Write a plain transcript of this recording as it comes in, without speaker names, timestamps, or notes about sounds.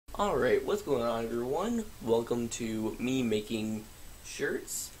Alright, what's going on, everyone? Welcome to me making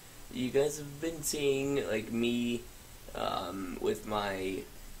shirts. You guys have been seeing like me with my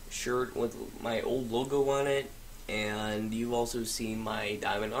shirt with my old logo on it, and you've also seen my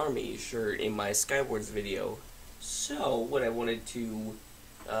Diamond Army shirt in my Skywars video. So what I wanted to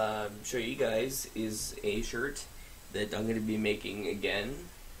show you guys is a shirt that I'm going to be making again,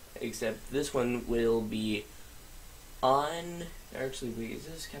 except this one will be on... Actually, wait, is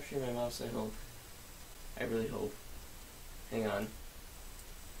this capturing my mouse? I hope. I really hope. Hang on.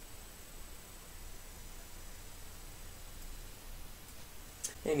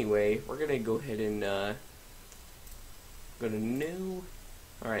 Anyway, we're gonna go ahead and go to new.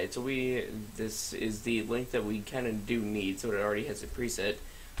 Alright, so this is the link that we kind of do need, so it already has a preset.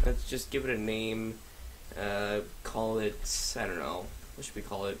 Let's just give it a name. Call it, I don't know, what should we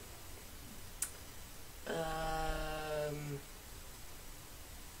call it?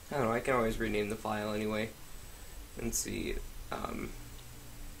 I don't know, I can always rename the file anyway. Let's see,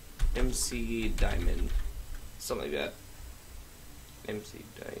 MC Diamond, something like that. MC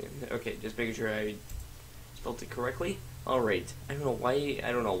Diamond, okay, just making sure I spelled it correctly. Alright, I don't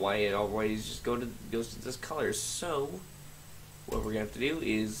know why it always just goes to this color, so what we're gonna have to do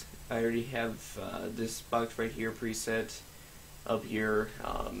is, I already have this box right here preset up here.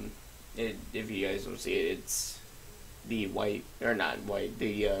 If you guys don't see it, it's the white, or not white,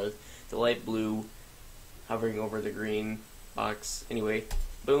 the light blue hovering over the green box. Anyway,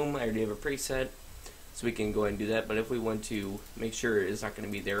 boom, I already have a preset, so we can go ahead and do that. But if we want to make sure it's not going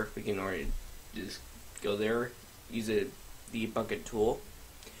to be there, we can already just go there, use the bucket tool,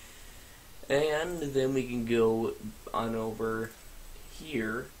 and then we can go on over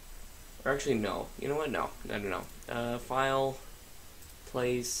here. Or actually, no. You know what? No. File,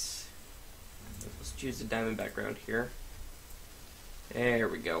 place. Let's choose the diamond background here. There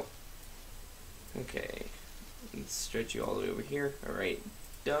we go. Okay. Let's stretch you all the way over here. Alright.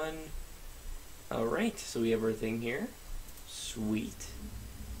 Done. Alright. So we have everything here. Sweet.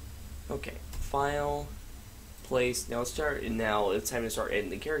 Okay. File. Place. Now it's time to start adding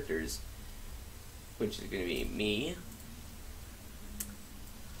the characters, which is going to be me.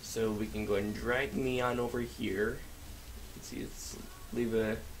 So we can go ahead and drag me on over here. Let's see, let's leave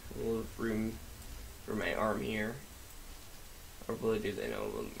a little room for my arm here. Or will it do that? No,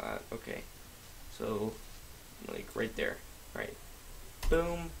 it will not. Okay. So, like right there. Right.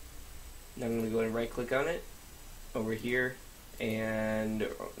 Boom. Now I'm going to go ahead and right click on it. Over here. And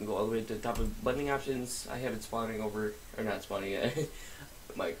go all the way to the top of blending options. I have it spawning over, or not spawning it,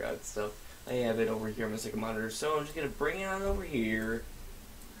 Minecraft stuff. I have it over here on my second monitor. So I'm just going to bring it on over here.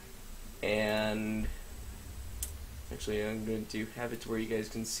 And actually, I'm going to have it to where you guys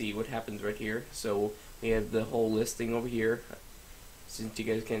can see what happens right here. So we have the whole listing over here. Since you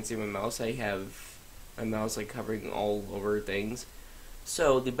guys can't see my mouse, I have my mouse like covering all over things.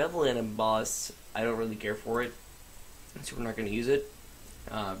 So the bevel and emboss, I don't really care for it, so we're not going to use it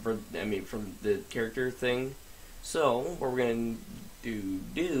from the character thing. So what we're going to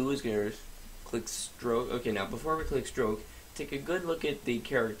do is going to click stroke. Okay, now before we click stroke, take a good look at the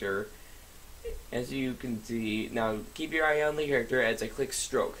character. As you can see, now keep your eye on the character as I click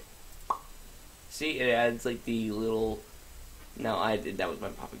stroke. See, it adds like the little. That was my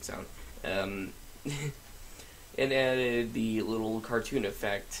popping sound. It added the little cartoon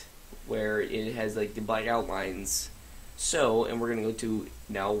effect where it has like the black outlines. So, and we're gonna go to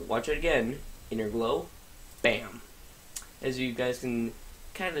now. Watch it again. Inner glow, bam. As you guys can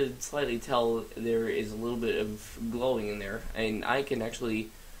kind of slightly tell, there is a little bit of glowing in there, and I can actually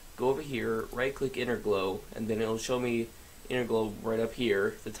go over here, right click inner glow, and then it'll show me inner glow right up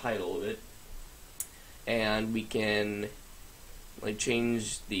here, the title of it. And we can like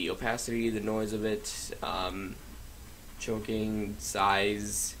change the opacity, the noise of it, choking,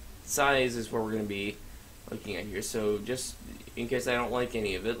 size. Size is what we're going to be looking at here. So just in case I don't like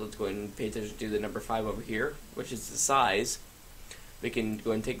any of it, let's go ahead and pay attention to the number 5 over here, which is the size. We can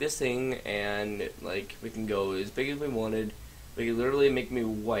go and take this thing and like we can go as big as we wanted. We can literally make me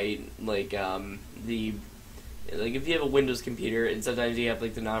white, like if you have a Windows computer and sometimes you have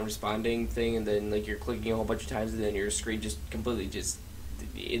like the non-responding thing, and then like you're clicking a whole bunch of times and then your screen just completely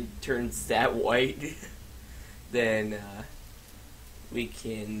it turns that white. Then we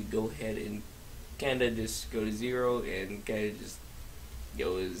can go ahead and kind of just go to 0 and kind of just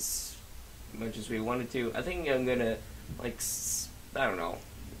go as much as we wanted to. I think I'm gonna like I don't know.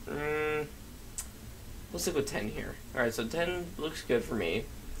 We'll stick with 10 here. Alright, so 10 looks good for me.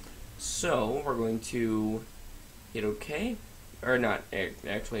 So, we're going to hit OK. Or not,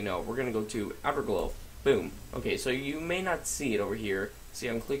 actually no. We're going to go to outer glow. Boom. Okay, so you may not see it over here, See,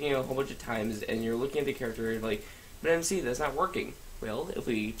 I'm clicking a whole bunch of times, and you're looking at the character and like, but MC, that's not working. Well, if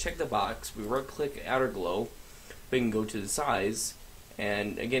we check the box, we right-click outer glow, we can go to the size,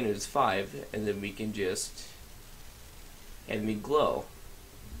 and again it's 5, and then we can just have me glow.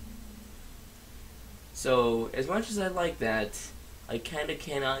 So, as much as I like that, I kinda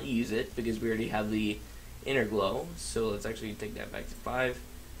cannot use it because we already have the inner glow. So let's actually take that back to 5,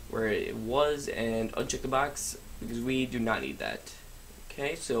 where it was, and uncheck the box because we do not need that.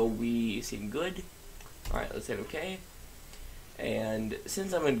 Okay, so we seem good. Alright, let's hit OK. And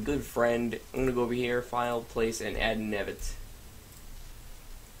since I'm a good friend, I'm going to go over here, File, Place, and add Nevit.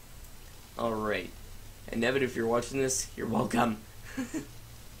 Alright. And Nevit, if you're watching this, you're welcome.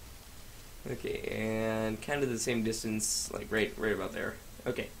 Okay, and kind of the same distance, like right about there.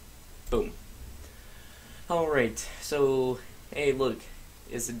 Okay, boom. Alright, so, hey look,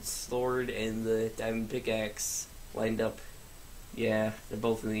 is the sword and the diamond pickaxe lined up? Yeah, they're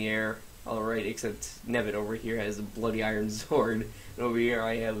both in the air. Alright, except Nevit over here has a bloody iron sword, and over here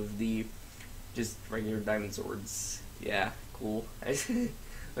I have the just regular diamond swords. Yeah, cool.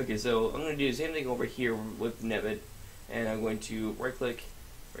 Okay, so I'm going to do the same thing over here with Nevit, and I'm going to right click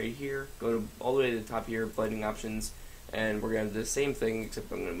right here, go to all the way to the top here, blending options, and we're going to do the same thing,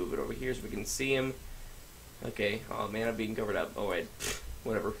 except I'm going to move it over here so we can see him. Okay, oh man, I'm being covered up. Oh wait,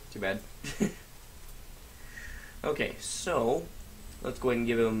 whatever, too bad. Okay, so let's go ahead and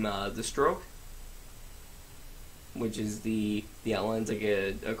give him the stroke, which is the outlines like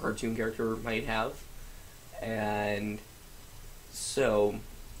a cartoon character might have. And so,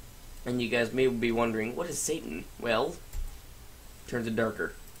 and you guys may be wondering, what is Satan? Well, turns it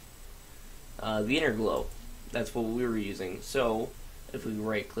darker. The inner glow, that's what we were using. So if we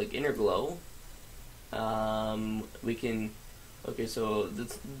right click inner glow, we can, okay, so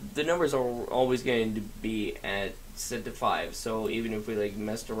the numbers are always going to be set to 5. So even if we like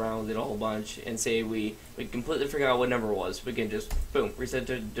messed around with it a whole bunch and say we completely forgot what number it was, we can just boom, reset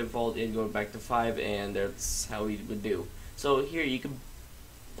to default and go back to 5, and that's how we would do. So here you can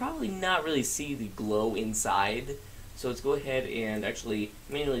probably not really see the glow inside. So let's go ahead and actually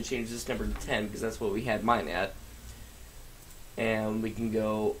manually change this number to 10 because that's what we had mine at. And we can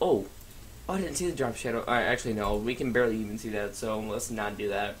go, oh, I didn't see the drop shadow. Actually, no, we can barely even see that, so let's not do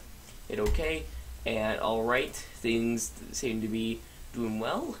that. Hit OK, and alright, things seem to be doing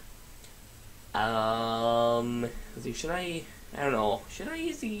well. Let's see, I don't know, should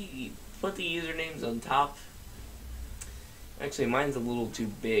I put the usernames on top? Actually, mine's a little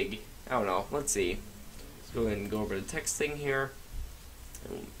too big. I don't know, let's see. Let's go ahead and go over the text thing here.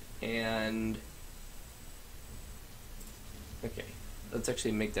 And okay, let's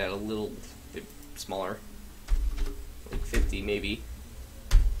actually make that a little bit smaller, like 50 maybe.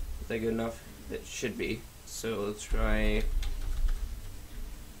 Is that good enough? That should be. So let's try.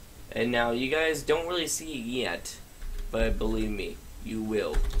 And now you guys don't really see it yet, but believe me, you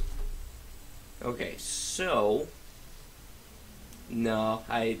will. Okay, so no,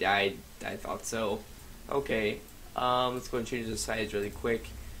 I thought so. Okay, let's go and change the size really quick.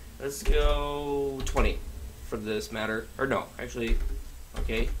 Let's go 20 for this matter. Or no, actually,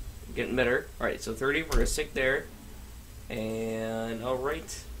 okay, getting better. Alright, so 30, we're going to stick there. And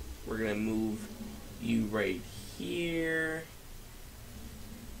alright, we're going to move you right here.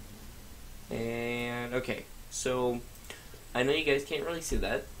 And okay, so I know you guys can't really see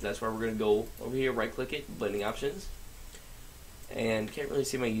that. That's why we're going to go over here, right click it, blending options. And can't really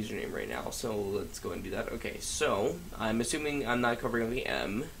see my username right now, so let's go and do that. Okay, so I'm assuming I'm not covering the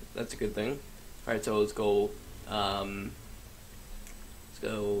M. That's a good thing. Alright, so let's go, I'm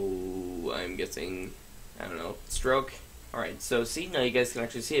guessing, I don't know, stroke. Alright, so see, now you guys can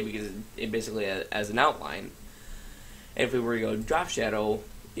actually see it because it basically has an outline. And if we were to go drop shadow,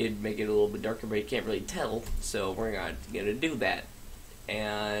 it'd make it a little bit darker, but you can't really tell, so we're not going to do that.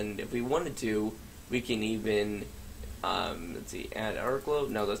 And if we wanted to, we can even, let's see, add outer glow.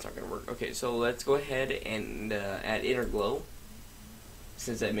 No, that's not going to work. Okay, so let's go ahead and add inner glow,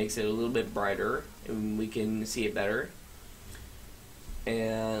 since that makes it a little bit brighter, and we can see it better.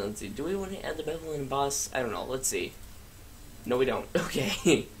 And let's see, do we want to add the bevel and boss? I don't know, let's see. No, we don't.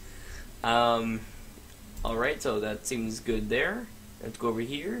 Okay. Alright, so that seems good there. Let's go over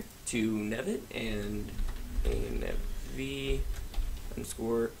here to Nevit and NV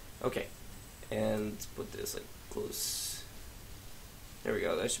underscore. Okay, and let's put this like close. There we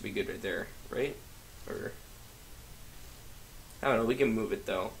go. That should be good right there, right? Or I don't know. We can move it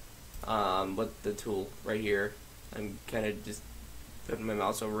though. But the tool right here, I'm kind of just putting my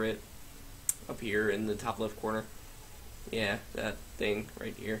mouse over it up here in the top left corner. Yeah, that thing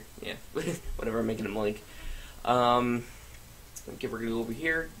right here. Yeah, whatever. I'm making them like. Okay, we're gonna go over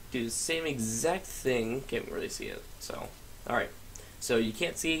here, do the same exact thing. Can't really see it, so. Alright. So you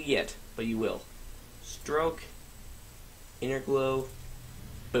can't see it yet, but you will. Stroke, inner glow,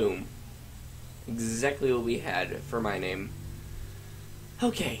 boom. Exactly what we had for my name.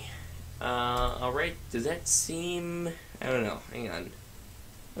 Okay. Alright, does that seem... I don't know, hang on.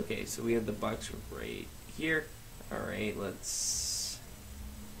 Okay, so we have the box right here. Alright, let's...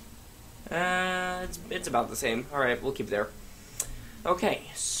 it's about the same. Alright, we'll keep it there. Okay,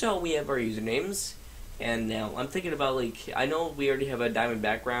 so we have our usernames. And now, I'm thinking about, like, I know we already have a diamond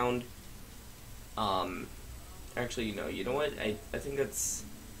background. Actually, no, you know what? I think that's...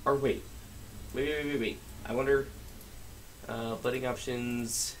 Or wait. Wait. I wonder... blending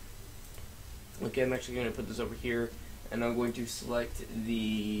options... Okay, I'm actually going to put this over here. And I'm going to select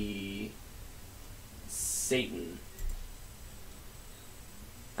the... Satan.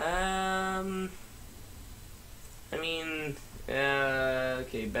 I mean...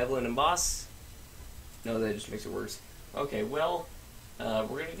 okay, Bevel and Emboss. No, that just makes it worse. Okay, well, we're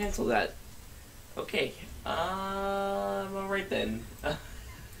gonna cancel that. Okay, alright then.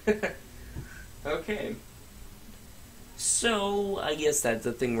 Okay. So, I guess that's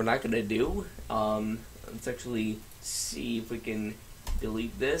the thing we're not gonna do. Let's actually see if we can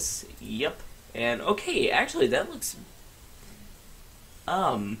delete this. Yep. And, okay, actually, that looks...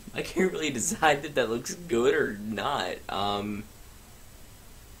 I can't really decide if that looks good or not.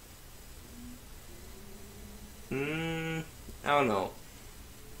 I don't know.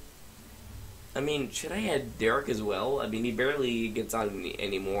 I mean, should I add Derek as well? I mean, he barely gets on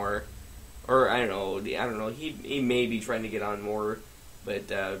anymore. Or, I don't know. He may be trying to get on more. But,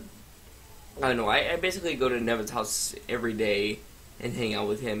 I don't know. I basically go to Nevin's house every day and hang out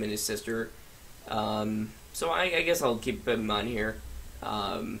with him and his sister. So I guess I'll keep him on here.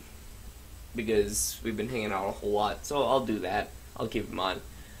 Because we've been hanging out a whole lot. So I'll do that. I'll keep him on.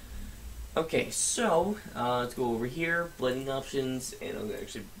 Okay, so, let's go over here, blending options, and I'm going to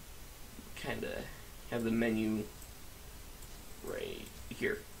actually kind of have the menu right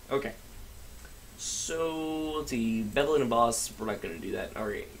here. Okay. So, let's see, Bevel and Emboss, we're not going to do that.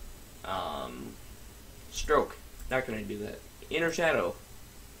 Alright. Stroke, not going to do that. Inner Shadow,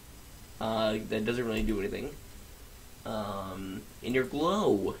 that doesn't really do anything. Inner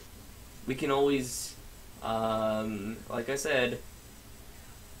Glow, we can always, like I said,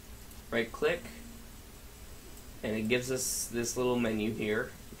 right click, and it gives us this little menu here.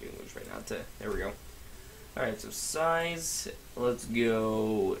 Okay, which right now to there we go. Alright, so size, let's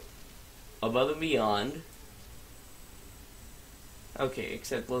go above and beyond. Okay,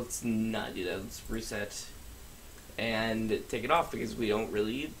 except let's not do that. Let's reset and take it off because we don't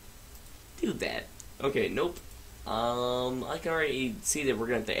really do that. Okay, nope. I can already see that we're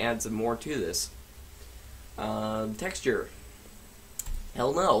gonna have to add some more to this. Texture.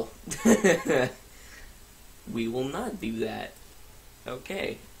 Hell no. We will not do that.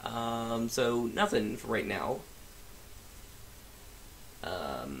 Okay. So nothing for right now.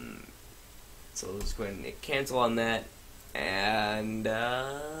 So let's go ahead and cancel on that. And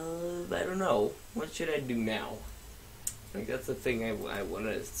I don't know. What should I do now? I think that's the thing I want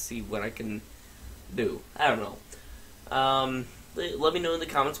to see what I can do. I don't know. Let me know in the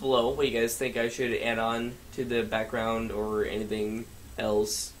comments below what you guys think I should add on to the background or anything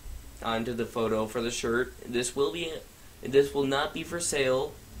else onto the photo for the shirt. This will not be for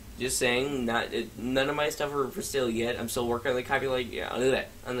sale. Just saying, none of my stuff are for sale yet. I'm still working on the copyright. Yeah, I'll do that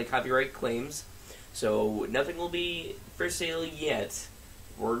on the copyright claims. So nothing will be for sale yet.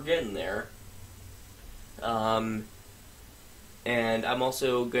 We're getting there. And I'm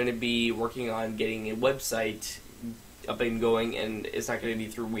also going to be working on getting a website up and going, and it's not going to be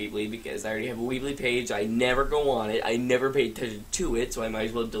through Weebly because I already have a Weebly page. I never go on it. I never pay attention to it, so I might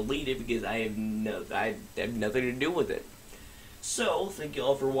as well delete it because I have nothing to do with it. So, thank you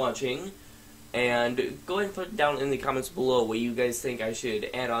all for watching, and go ahead and put down in the comments below what you guys think I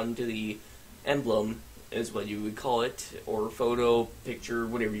should add on to the emblem, is what you would call it, or photo, picture,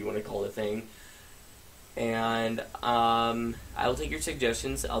 whatever you want to call the thing. And I'll take your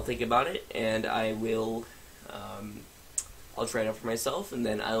suggestions. I'll think about it, and I will. I'll try it out for myself, and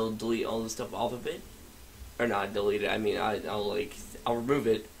then I'll delete all the stuff off of it, or not delete it. I mean, I'll remove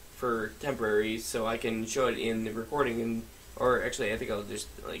it for temporary, so I can show it in the recording, and or actually, I think I'll just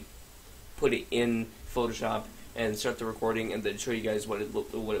like put it in Photoshop and start the recording, and then show you guys what it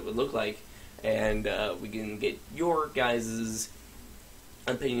would look like, and we can get your guys's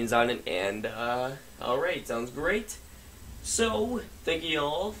opinions on it. And alright, sounds great. So, thank you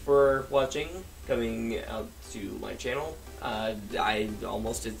all for watching, coming out to my channel. I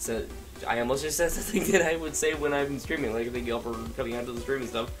almost did I almost just said something that I would say when I'm streaming, like thank you all for coming out to the stream and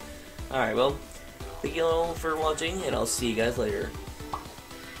stuff. Alright, well, thank you all for watching, and I'll see you guys later.